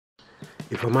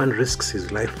If a man risks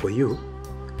his life for you,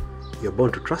 you're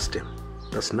bound to trust him.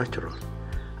 That's natural.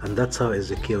 And that's how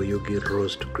Hezekiah Oyugi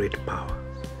rose to great power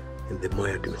in the Moi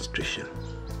administration.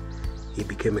 He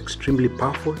became extremely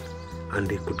powerful and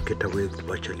he could get away with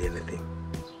virtually anything.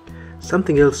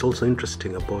 Something else also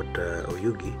interesting about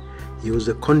Oyugi, he was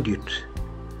a conduit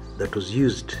that was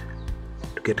used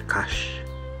to get cash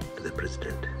to the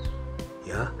president.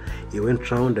 Yeah, he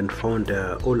went around and found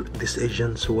all these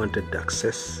Asians who wanted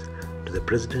access to the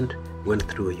president went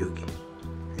through Oyugi.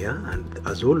 Yeah, and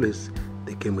as always,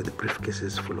 they came with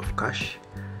briefcases full of cash,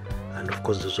 and of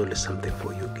course there's always something for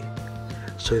Oyugi.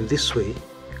 So in this way,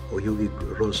 Oyugi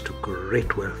rose to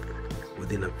great wealth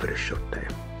within a very short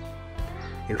time.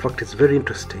 In fact, it's very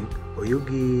interesting.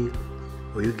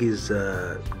 Oyugi's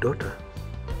daughter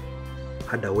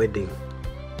had a wedding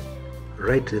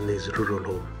right in his rural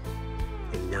home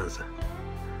in Nyanza.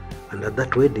 And at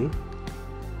that wedding,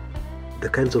 the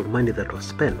kinds of money that was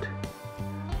spent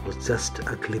was just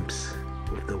a glimpse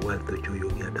of the wealth which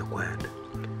Oyugi had acquired.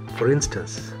 For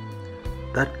instance,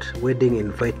 that wedding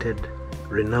invited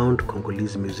renowned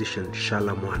Congolese musician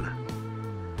Shala Mwana,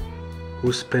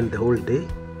 who spent the whole day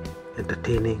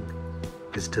entertaining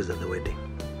visitors at the wedding.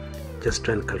 Just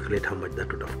try and calculate how much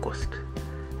that would have cost,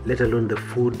 let alone the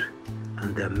food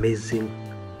and the amazing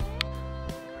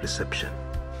reception.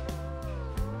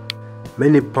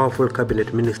 Many powerful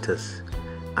cabinet ministers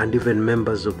and even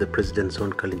members of the president's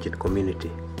own Kalenjin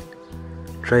community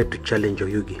tried to challenge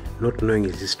Oyugi, not knowing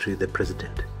his history with the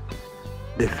president.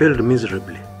 They failed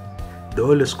miserably. They were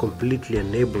always completely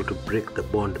unable to break the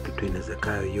bond between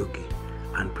Hezekiah Oyugi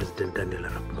and President Daniel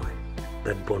Arap Moi.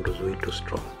 That bond was way too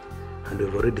strong, and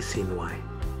we've already seen why.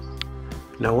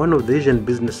 Now, one of the Asian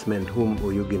businessmen whom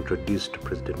Oyugi introduced to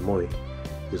President Moi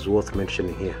is worth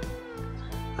mentioning here,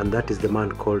 and that is the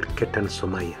man called Ketan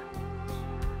Somaya.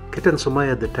 Ketan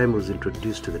Somaya, at the time he was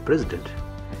introduced to the president,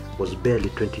 was barely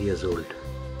 20 years old.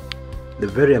 The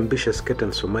very ambitious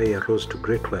Ketan Somaya rose to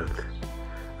great wealth,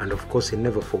 and of course he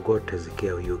never forgot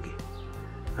Hezekiah Oyugi,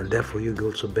 and therefore Oyugi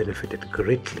also benefited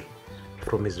greatly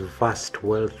from his vast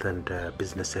wealth and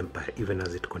business empire, even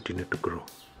as it continued to grow.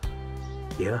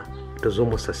 Yeah, it was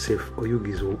almost as if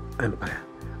Oyugi's empire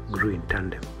grew in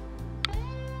tandem.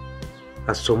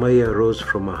 As Somaya rose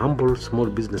from a humble small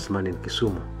businessman in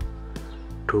Kisumu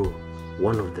to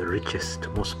one of the richest,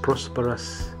 most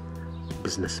prosperous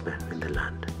businessmen in the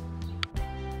land.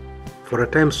 For a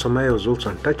time, Somaya was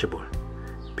also untouchable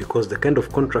because the kind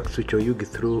of contracts which Oyugi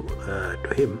threw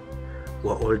to him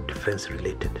were all defense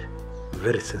related,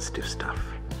 very sensitive stuff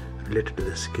related to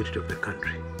the security of the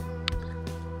country.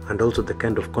 And also the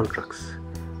kind of contracts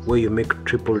where you make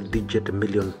triple-digit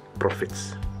million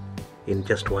profits in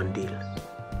just one deal.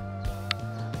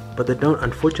 But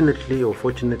unfortunately or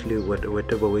fortunately,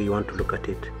 whatever way you want to look at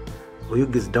it,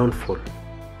 Oyugi's downfall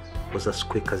was as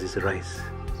quick as his rise,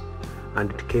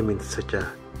 and it came in such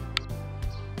a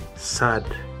sad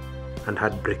and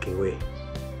heartbreaking way.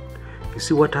 You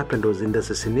see, what happened was in the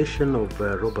assassination of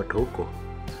Robert Ouko,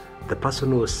 the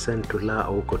person who was sent to lure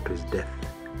Ouko to his death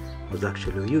was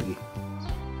actually Oyugi.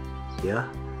 Yeah,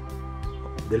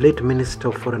 the late Minister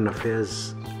of Foreign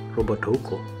Affairs, Robert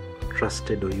Ouko,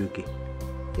 trusted Oyugi.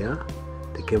 Yeah,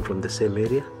 they came from the same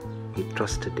area. He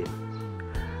trusted him,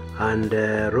 and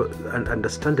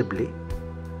understandably,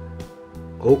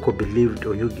 Ouko believed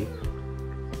Oyugi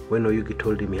when Oyugi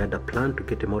told him he had a plan to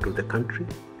get him out of the country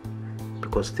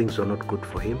because things were not good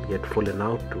for him. He had fallen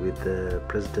out with the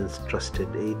president's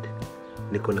trusted aide,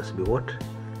 Nicholas Biwott,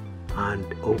 and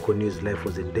Ouko knew his life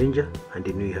was in danger and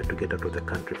he knew he had to get out of the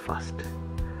country fast.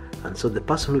 And so the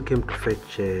person who came to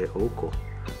fetch Ouko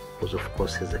was, of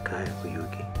course, Hezekiah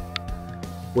Oyugi.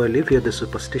 Well, if you're the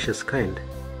superstitious kind,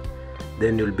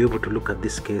 then you'll be able to look at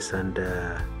this case and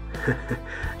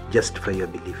justify your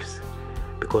beliefs.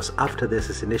 Because after the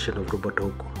assassination of Robert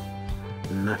Ouko,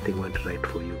 nothing went right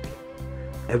for Oyugi.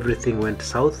 Everything went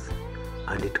south,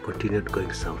 and it continued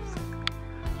going south.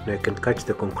 Now you can catch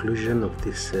the conclusion of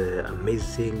this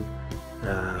amazing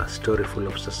story full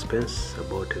of suspense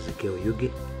about Hezekiah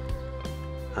Oyugi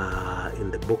in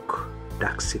the book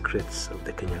Dark Secrets of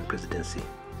the Kenyan Presidency.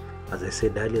 As I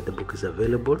said earlier, the book is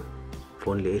available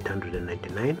for only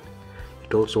 $899.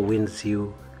 It also wins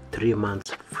you 3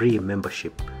 months free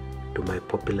membership to my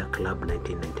popular club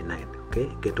 1999.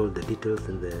 Okay, get all the details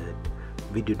in the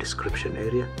video description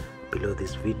area below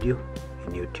this video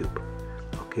in YouTube.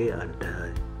 Okay, and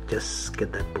just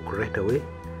get that book right away.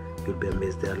 You'll be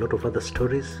amazed. There are a lot of other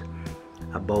stories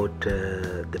about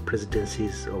the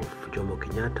presidencies of Jomo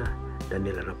Kenyatta,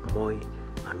 Daniel Arap Moi,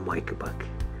 and Mwai Kibaki.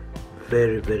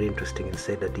 Very, very interesting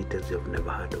insider details you've never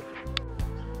heard of.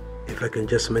 If I can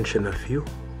just mention a few,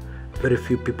 very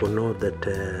few people know that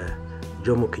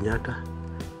Jomo Kenyatta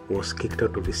was kicked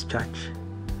out of his church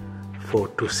for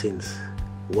 2 sins.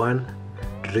 1,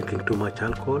 drinking too much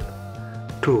alcohol.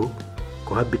 2,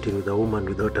 cohabiting with a woman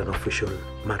without an official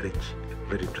marriage.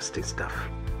 Very interesting stuff.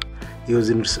 He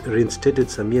was reinstated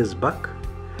some years back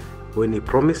when he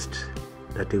promised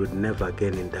that he would never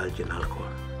again indulge in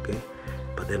alcohol. Okay,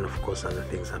 but then of course other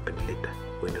things happened later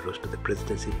when he rose to the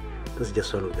presidency. That's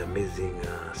just one of the amazing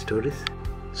stories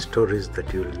that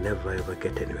you'll never ever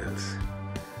get anywhere else.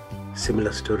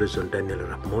 Similar stories on Daniel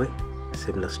Arap Moi,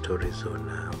 similar stories on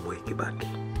Moi Kibaki.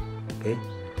 Okay,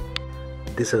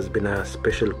 this has been a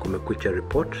special Kumekucha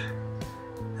report,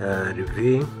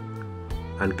 reviewing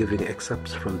and giving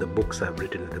excerpts from the books I've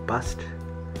written in the past,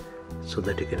 so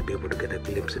that you can be able to get a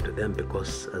glimpse into them,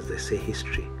 because as they say,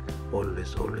 history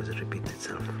always repeats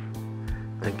itself.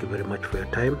 Thank you very much for your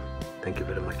time. Thank you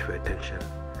very much for your attention.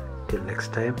 Till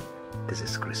next time, this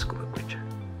is Chris Kumekucha.